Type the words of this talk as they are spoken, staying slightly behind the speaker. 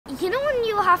You know when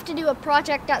you have to do a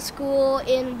project at school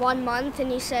in 1 month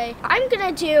and you say, I'm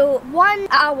gonna do 1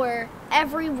 hour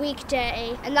every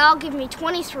weekday and that'll give me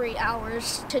 23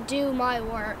 hours to do my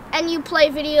work. And you play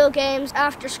video games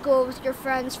after school with your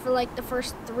friends for like the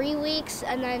first 3 weeks,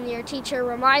 and then your teacher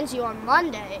reminds you on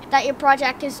Monday that your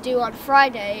project is due on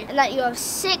Friday and that you have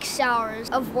 6 hours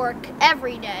of work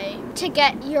every day to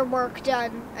get your work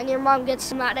done, and your mom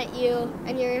gets mad at you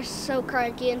and you're so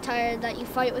cranky and tired that you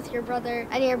fight with your brother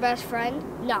and your best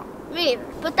friend. No, me neither.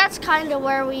 But that's kind of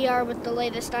where we are with the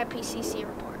latest IPCC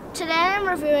report. Today I'm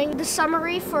reviewing the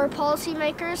summary for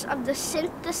policymakers of the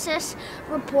synthesis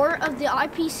report of the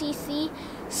IPCC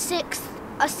 6th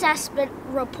assessment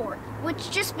report,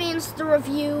 which just means the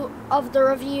review of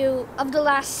the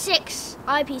last 6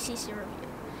 IPCC reviews.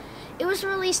 It was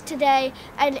released today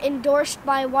and endorsed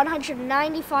by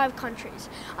 195 countries.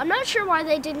 I'm not sure why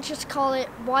they didn't just call it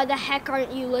 "Why the heck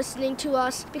aren't you listening to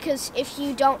us?" Because if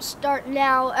you don't start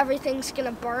now, everything's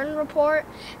gonna burn report.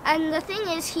 And the thing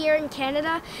is, here in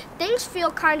Canada, things feel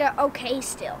kinda okay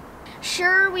still.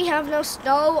 Sure, we have no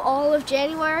snow all of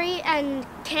January and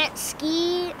can't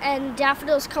ski, and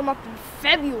daffodils come up in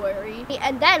February,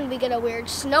 and then we get a weird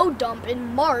snow dump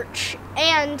in March.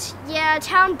 And yeah,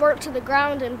 town burnt to the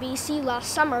ground in BC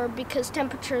last summer because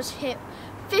temperatures hit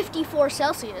 54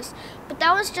 Celsius, but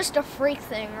that was just a freak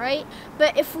thing, right?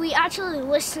 But if we actually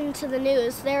listen to the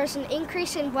news, there's an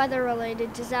increase in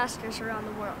weather-related disasters around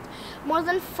the world. More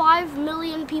than 5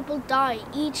 million people die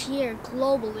each year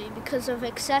globally because of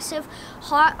excessive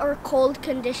hot or cold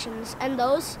conditions, and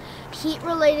those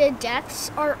heat-related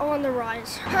deaths are on the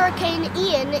rise. Hurricane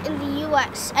Ian in the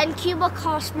US and Cuba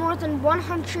cost more than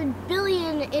 $100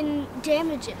 billion in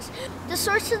damages. The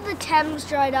source of the Thames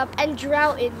dried up, and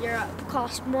drought in Europe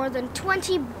cost more than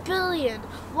 $20 billion.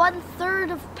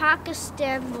 1/3 of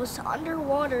Pakistan was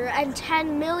underwater, and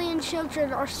 10 million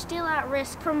children are still at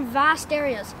risk from vast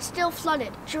areas still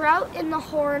flooded. Drought in the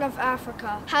Horn of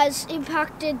Africa has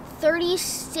impacted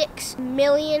 36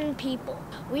 million people.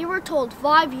 We were told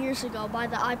 5 years ago by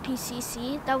the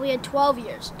IPCC that we had 12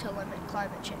 years to limit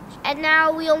climate change, and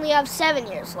now we only have 7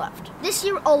 years left. This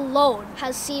year alone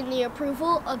has seen the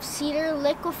approval of Cedar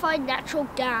liquefied natural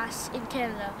gas in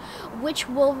Canada, which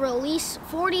will release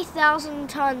 40,000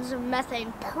 tons of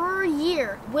methane per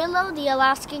year. Willow, the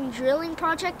Alaskan drilling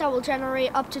project that will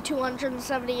generate up to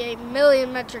 278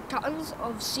 million metric tons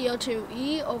of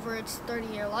CO2e over its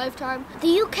 30-year lifetime.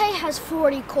 The UK has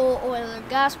 40 coal, oil, and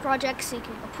gas projects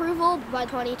seeking approval by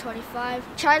 2025.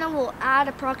 China will add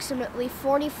approximately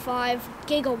 45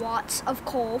 gigawatts of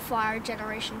coal-fired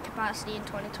generation capacity in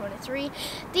 2023.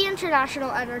 The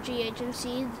International Energy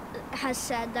Agency has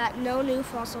said that no new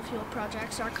fossil fuel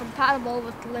projects are compatible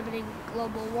with limiting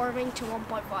global warming to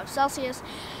 1.5 Celsius,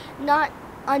 not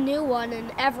a new one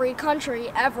in every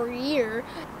country every year.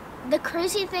 The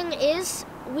crazy thing is,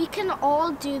 we can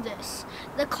all do this.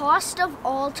 The cost of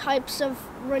all types of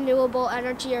renewable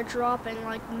energy are dropping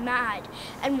like mad,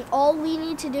 and all we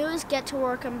need to do is get to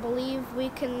work and believe we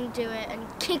can do it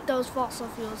and kick those fossil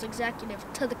fuels executives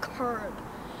to the curb.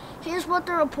 Here's what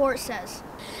the report says: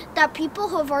 that people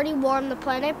who have already warmed the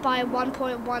planet by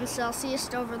 1.1 Celsius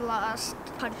over the last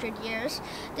 100 years,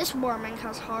 this warming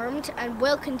has harmed and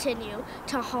will continue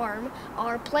to harm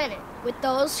our planet, with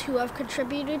those who have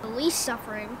contributed the least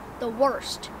suffering the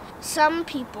worst. Some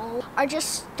people are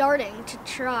just starting to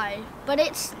try, but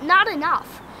it's not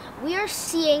enough. We are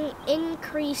seeing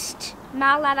increased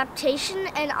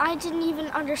maladaptation, and I didn't even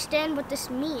understand what this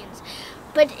means.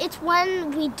 But it's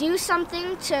when we do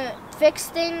something to fix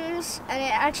things and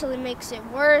it actually makes it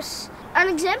worse. An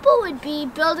example would be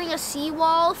building a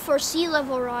seawall for sea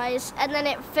level rise, and then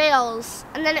it fails,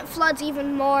 and then it floods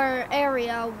even more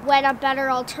area, when a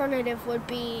better alternative would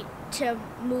be to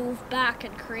move back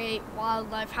and create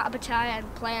wildlife habitat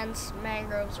and plants,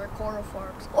 mangroves, or coral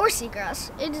farms, or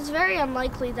seagrass. It is very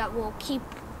unlikely that we'll keep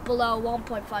below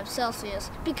 1.5 Celsius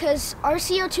because our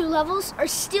CO2 levels are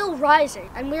still rising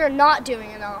and we are not doing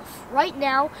enough. Right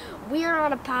now, we are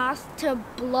on a path to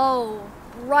blow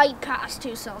right past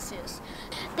 2 Celsius.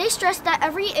 They stress that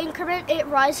every increment it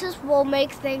rises will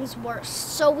make things worse,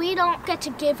 so we don't get to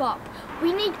give up.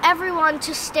 We need everyone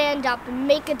to stand up and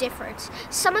make a difference.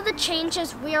 Some of the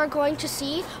changes we are going to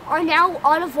see are now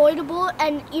unavoidable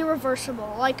and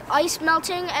irreversible, like ice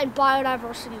melting and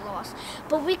biodiversity loss.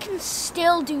 But we can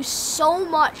still do so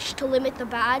much to limit the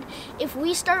bad if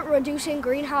we start reducing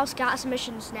greenhouse gas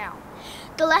emissions now.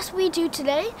 The less we do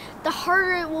today, the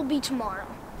harder it will be tomorrow.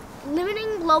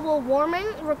 Limiting global warming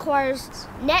requires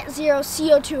net zero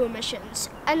CO2 emissions,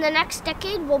 and the next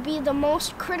decade will be the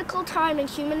most critical time in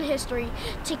human history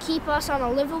to keep us on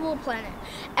a livable planet.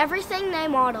 Everything they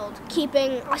modeled,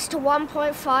 keeping us to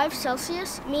 1.5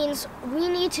 Celsius, means we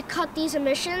need to cut these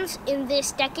emissions in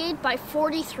this decade by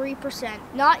 43%,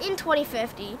 not in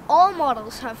 2050. All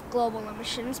models have global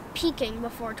emissions peaking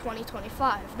before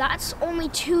 2025. That's only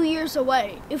 2 years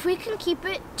away. If we can keep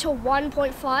it to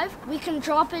 1.5, we can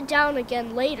drop it down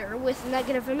again later with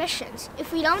negative emissions.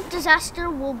 If we don't, disaster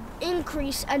will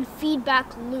increase and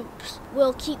feedback loops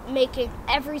will keep making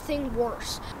everything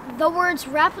worse. The words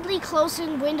rapidly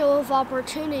closing window of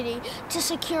opportunity to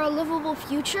secure a livable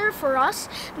future for us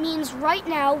means right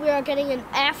now we are getting an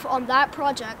F on that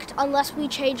project unless we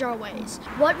change our ways.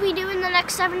 What we do in the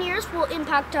next 7 years will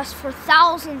impact us for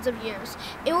thousands of years.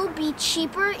 It will be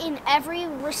cheaper in every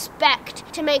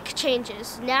respect to make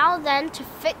changes now than to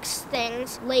fix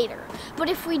things later. But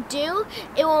if we do,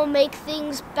 it will make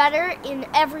things better in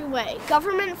every way.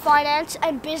 Government, finance,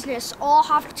 and business all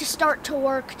have to start to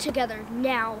work together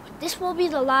now. This will be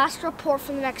the last report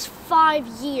for the next 5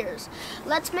 years.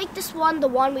 Let's make this one the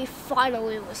one we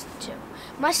finally listen to.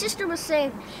 My sister was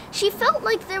saying she felt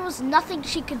like there was nothing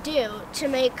she could do to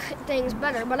make things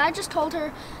better, but I just told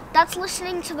her that's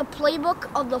listening to the playbook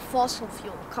of the fossil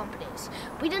fuel companies.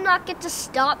 We do not get to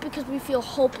stop because we feel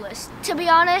hopeless. To be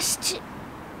honest,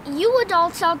 you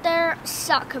adults out there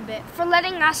suck a bit for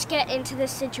letting us get into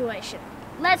this situation.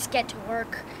 Let's get to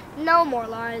work. No more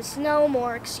lies, no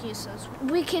more excuses.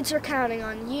 We kids are counting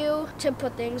on you to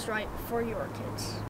put things right for your kids.